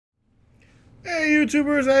Hey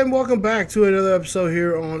YouTubers, and welcome back to another episode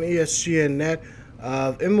here on ESGNet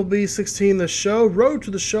of MLB 16 The Show, Road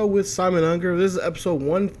to the Show with Simon Unger. This is episode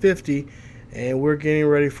 150, and we're getting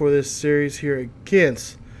ready for this series here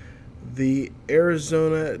against the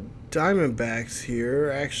Arizona Diamondbacks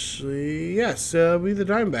here. Actually, yes, we the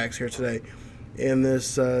Diamondbacks here today in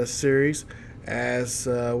this series as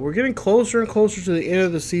we're getting closer and closer to the end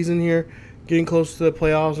of the season here, getting close to the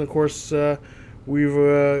playoffs, and of course, we've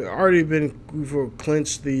we've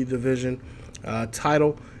clinched the division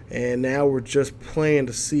title, and now we're just playing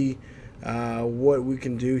to see what we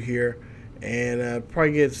can do here, and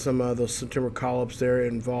probably get some of those September call-ups there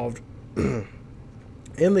involved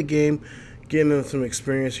in the game, getting them some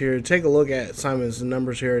experience here. Take a look at Simon's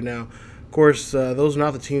numbers here now. Of course, those are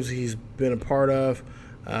not the teams he's been a part of.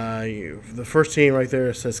 The first team right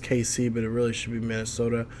there says KC, but it really should be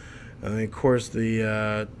Minnesota. And of course,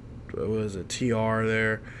 the what was it, TR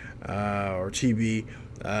there, or TB,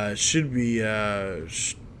 should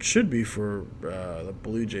be for the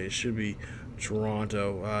Blue Jays, should be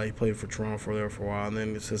Toronto. He played for Toronto for a while, and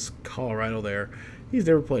then it says Colorado there. He's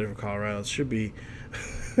never played for Colorado. It should be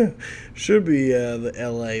should be the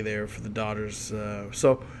LA there for the Dodgers.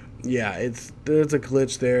 So yeah, there's a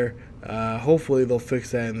glitch there. Hopefully they'll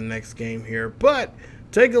fix that in the next game here, but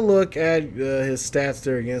take a look at his stats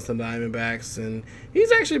there against the Diamondbacks, and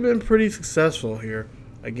he's actually been pretty successful here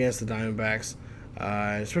against the Diamondbacks,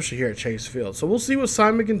 especially here at Chase Field. So we'll see what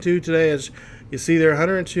Simon can do today. As you see there,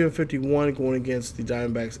 102 and 51 going against the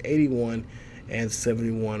Diamondbacks, 81 and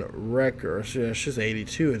 71 record. Or I should say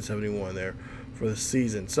 82 and 71 there for the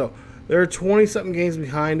season. So there are 20-something games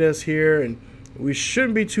behind us here, and we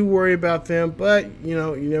shouldn't be too worried about them, but you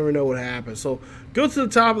know, you never know what happens. So go to the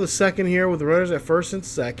top of the second here with the runners at first and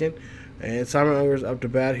second, and Simon Unger's up to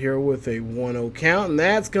bat here with a 1-0 count, and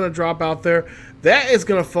that's going to drop out there. That is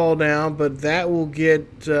going to fall down, but that will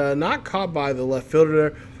get not caught by the left fielder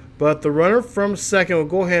there, but the runner from second will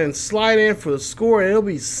go ahead and slide in for the score, and it'll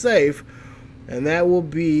be safe, and that will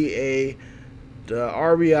be a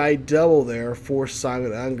RBI double there for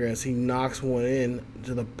Simon Unger as he knocks one in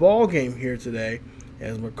to the ball game here today,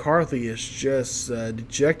 as McCarthy is just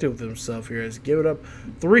dejected with himself here. He's given up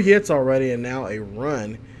 3 hits already and now a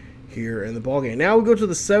run here in the ball game. Now we go to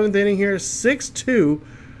the 7th inning here, 6-2.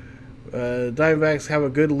 Diamondbacks have a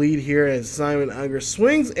good lead here as Simon Unger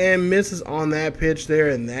swings and misses on that pitch there,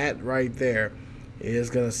 and that right there is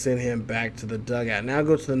going to send him back to the dugout. Now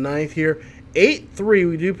go to the 9th here, 8-3.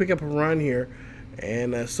 We do pick up a run here,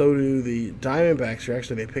 and so do the Diamondbacks here.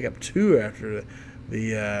 Actually, they pick up 2 after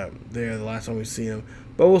the last time we see him.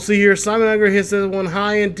 But we'll see here. Simon Unger hits this one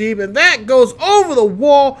high and deep, and that goes over the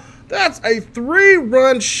wall. That's a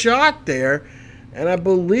 3-run shot there, and I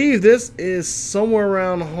believe this is somewhere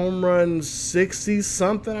around home run 60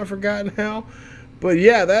 something. I forgot now, but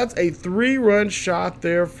yeah, that's a 3-run shot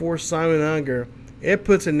there for Simon Unger. It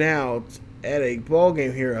puts it now at a ball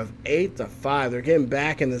game here of 8-5. They're getting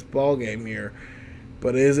back in this ball game here.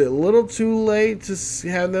 But is it a little too late to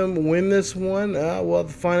have them win this one? We'll have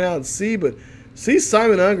to find out and see. But see,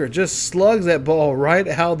 Simon Unger just slugs that ball right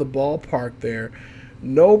out of the ballpark there.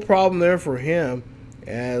 No problem there for him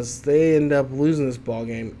as they end up losing this ball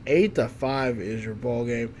game. 8-5 is your ball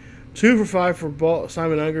game. 2 for 5 for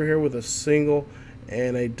Simon Unger here with a single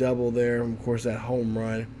and a double there. And of course, that home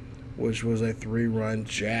run, which was a 3-run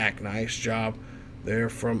jack. Nice job there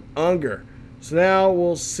from Unger. So now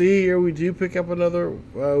we'll see here. We do pick up another.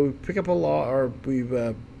 We pick up a loss, or we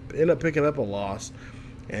end up picking up a loss.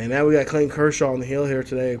 And now we got Clayton Kershaw on the hill here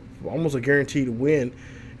today, almost a guaranteed win,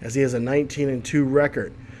 as he has a 19-2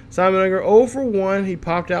 record. Simon Unger 0 for 1. He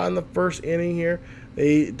popped out in the first inning here.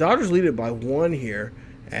 The Dodgers lead it by 1 here,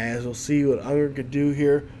 as we'll see what Unger could do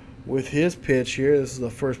here with his pitch here. This is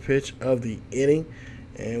the first pitch of the inning.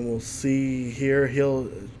 And we'll see here, he'll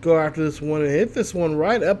go after this one and hit this one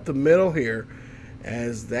right up the middle here,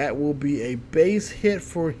 as that will be a base hit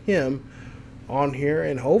for him on here,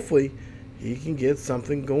 and hopefully he can get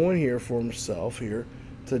something going here for himself here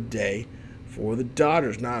today for the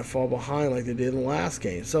Dodgers, not fall behind like they did in the last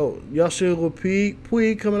game. So Yasiel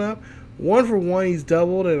Puig coming up, 1 for 1. He's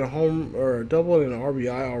doubled in doubled in an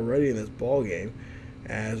RBI already in this ball game,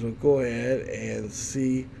 as we'll go ahead and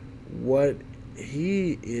see what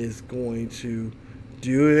he is going to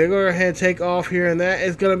do. They're going to go ahead and take off here, and that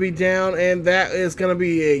is going to be down, and that is going to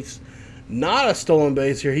be not a stolen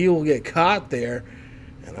base here. He will get caught there,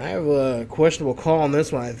 and I have a questionable call on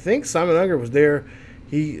this one. I think Simon Unger was there.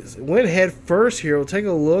 He went head first here. We'll take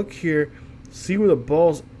a look here, see where the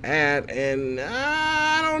ball's at, and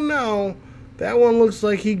I don't know. That one looks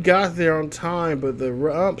like he got there on time, but the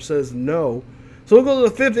ump says no. So we'll go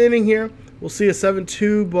to the 5th inning here. we'll see a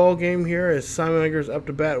 7-2 ball game here as Simon Unger is up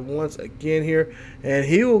to bat once again here, and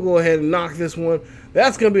he will go ahead and knock this one.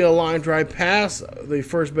 That's going to be a line drive past the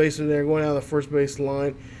first baseman there, going down the first base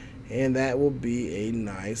line, and that will be a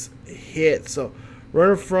nice hit. So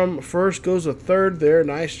runner from first goes to third there.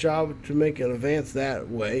 Nice job to make an advance that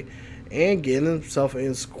way and getting himself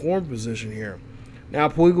in scoring position here. Now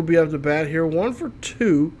Puig will be up to bat here, 1 for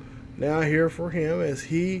 2 now here for him as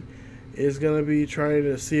he is going to be trying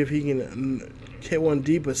to see if he can hit one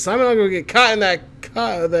deep. But Simon Unger will get caught in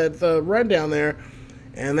that run down there,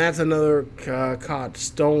 and that's another caught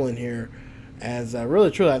stolen here. As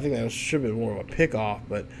really, truly, I think that should have been more of a pickoff,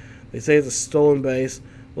 but they say it's a stolen base.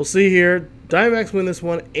 We'll see here. Diamondbacks win this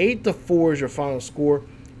one. 8-4 is your final score.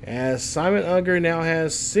 As Simon Unger now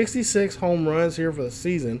has 66 home runs here for the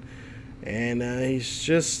season, and he's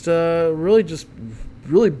just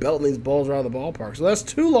really belting these balls around the ballpark. So that's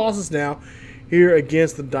 2 losses now here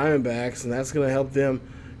against the Diamondbacks, and that's going to help them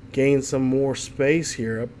gain some more space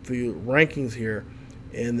here up the rankings here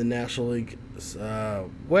in the National League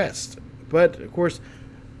West. But of course,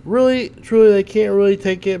 really, truly, they can't really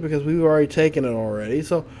take it because we've already taken it already.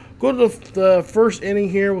 So go to the first inning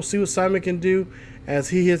here. We'll see what Simon can do as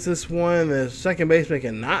he hits this one. The second baseman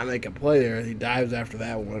cannot make a play there as he dives after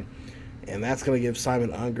that one, and that's going to give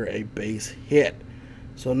Simon Unger a base hit.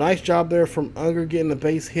 So nice job there from Unger getting the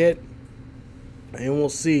base hit. And we'll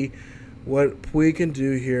see what Puig can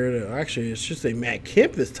do here. Actually, it's just a Matt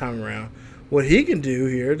Kemp this time around. What he can do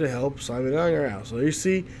here to help Simon Unger out. So you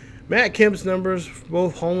see Matt Kemp's numbers,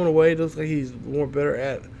 both home and away. It looks like he's more better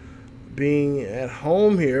at being at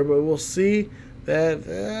home here. But we'll see that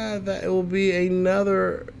that will be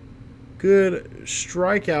another good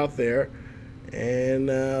strikeout there. And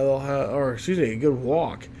they'll have, or excuse me, a good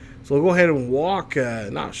walk. So they'll go ahead and walk,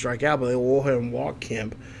 not strike out, but they'll go ahead and walk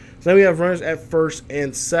Kemp. So then we have runners at first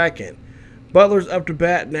and second. Butler's up to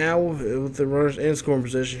bat now with the runners in scoring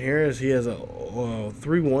position here as he has a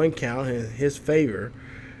 3-1 count in his favor.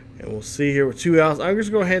 And we'll see here with 2 outs.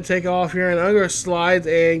 Unger's going to go ahead and take off here, and Unger slides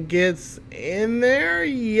and gets in there.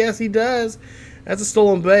 Yes, he does. That's a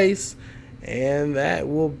stolen base, and that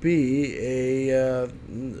will be a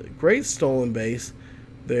great stolen base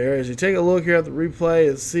there. As you take a look here at the replay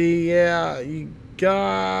and see, yeah, you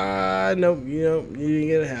got, nope, you didn't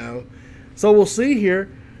get a have. So we'll see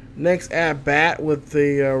here next at bat with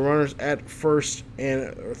the runners at first and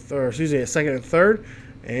at second and third,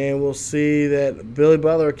 and we'll see that Billy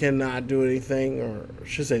Butler cannot do anything, or I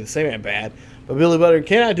should say the same at bat, but Billy Butler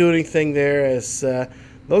cannot do anything there as they'll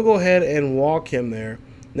go ahead and walk him there.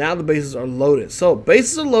 Now the bases are loaded. So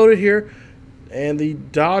bases are loaded here. And the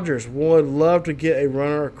Dodgers would love to get a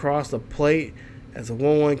runner across the plate as a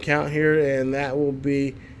 1-1 count here, and that will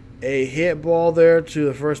be a hit ball there to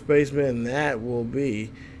the first baseman, and that will be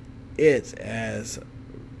it as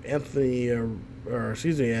Anthony, as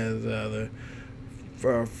the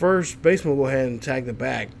first baseman will go ahead and tag the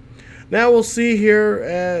bag. Now we'll see here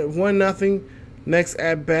at 1-0. Next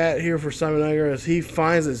at bat here for Simon Unger as he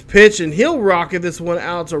finds his pitch, and he'll rocket this one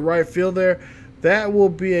out to right field there. That will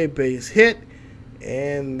be a base hit.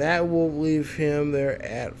 And that will leave him there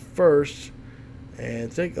at first.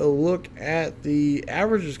 And take a look at the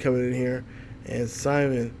averages coming in here. And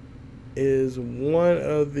Simon is one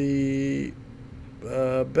of the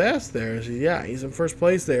best there. So yeah, he's in first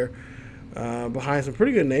place there. Behind some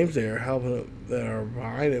pretty good names there helping him, that are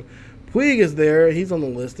behind him. Puig is there. He's on the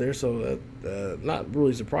list there. So not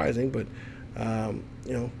really surprising. But,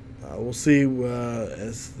 we'll see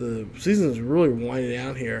as the season is really winding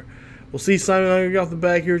down here. We'll see Simon Unger get off the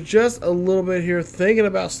bag here just a little bit here, thinking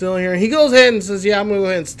about stealing here. And he goes ahead and says, yeah, I'm going to go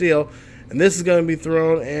ahead and steal. And this is going to be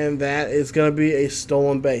thrown, and that is going to be a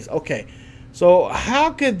stolen base. Okay, so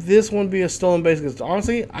how could this one be a stolen base? Because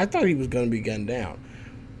honestly, I thought he was going to be gunned down.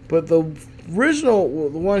 But the original,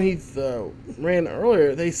 the one he ran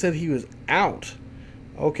earlier, they said he was out.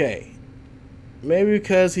 Okay, maybe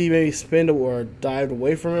because he maybe spinned or dived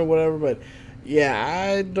away from it or whatever. But, yeah,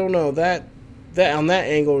 I don't know. That on that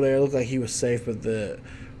angle there, it looked like he was safe, but the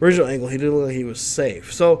original angle, he didn't look like he was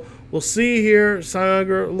safe. So we'll see here, Simon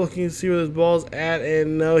Unger looking to see where his ball's at,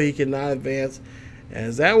 and no, he cannot advance,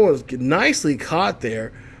 as that was nicely caught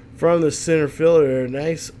there from the center fielder.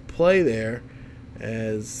 Nice play there,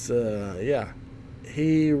 as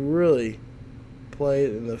he really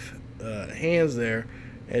played in the hands there.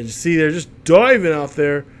 As you see, they're just diving out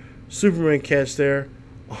there, Superman catch there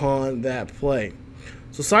on that play.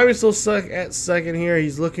 So Simon's still stuck at second here.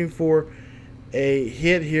 He's looking for a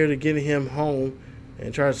hit here to get him home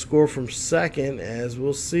and try to score from second. As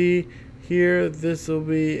we'll see here, this will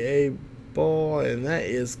be a ball, and that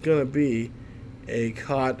is going to be a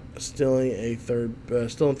caught stealing a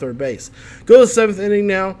still in third base. Go to the 7th inning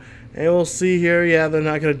now, and we'll see here. Yeah, they're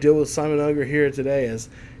not going to deal with Simon Unger here today, as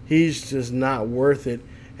he's just not worth it,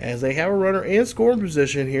 as they have a runner in scoring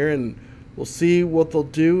position here, and we'll see what they'll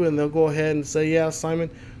do, and they'll go ahead and say, yeah, Simon,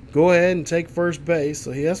 go ahead and take first base.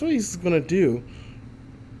 So that's what he's going to do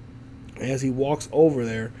as he walks over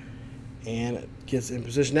there and gets in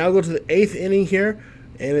position. Now go to the 8th inning here,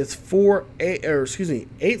 and it's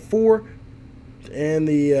 8-4, and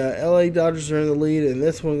the LA Dodgers are in the lead, and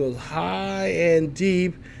this one goes high and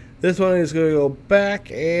deep. This one is going to go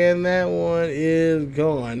back, and that one is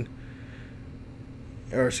gone.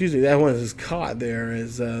 Or excuse me, that one is caught there.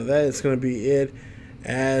 As that is going to be it,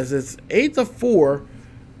 as it's 8-4.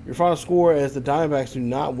 Your final score, as the Diamondbacks do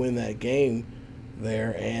not win that game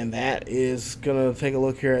there, and that is going to take a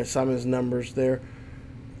look here at Simon's numbers there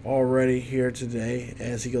already here today,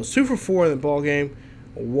 as he goes 2 for 4 in the ball game,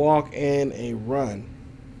 a walk and a run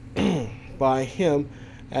by him.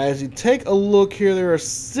 As you take a look here, there are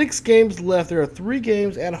 6 games left. There are 3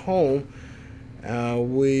 games at home.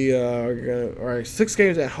 We are going to 6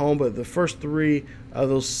 games at home, but the first 3 of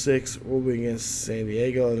those 6 will be against San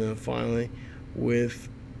Diego, and then finally with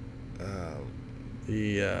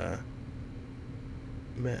the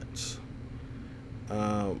Mets.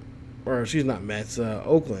 Or excuse me, not Mets,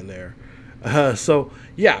 Oakland there. So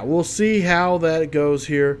yeah, we'll see how that goes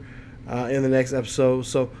here in the next episode.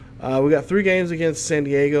 So we got 3 games against San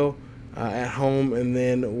Diego at home, and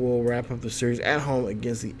then we'll wrap up the series at home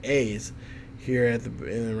against the A's here at in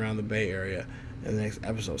and around the Bay Area in the next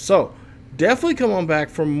episode. So definitely come on back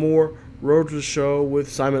for more Road to the Show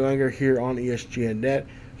with Simon Unger here on ESGNet.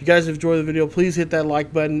 If you guys enjoyed the video, please hit that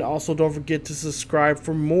like button. Also, don't forget to subscribe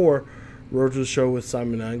for more Road to the Show with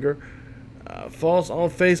Simon Unger. Follow us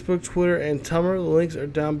on Facebook, Twitter, and Tumblr. The links are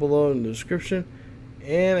down below in the description.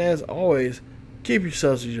 And as always, keep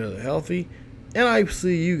yourselves and each other healthy. And I will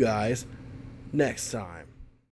see you guys next time.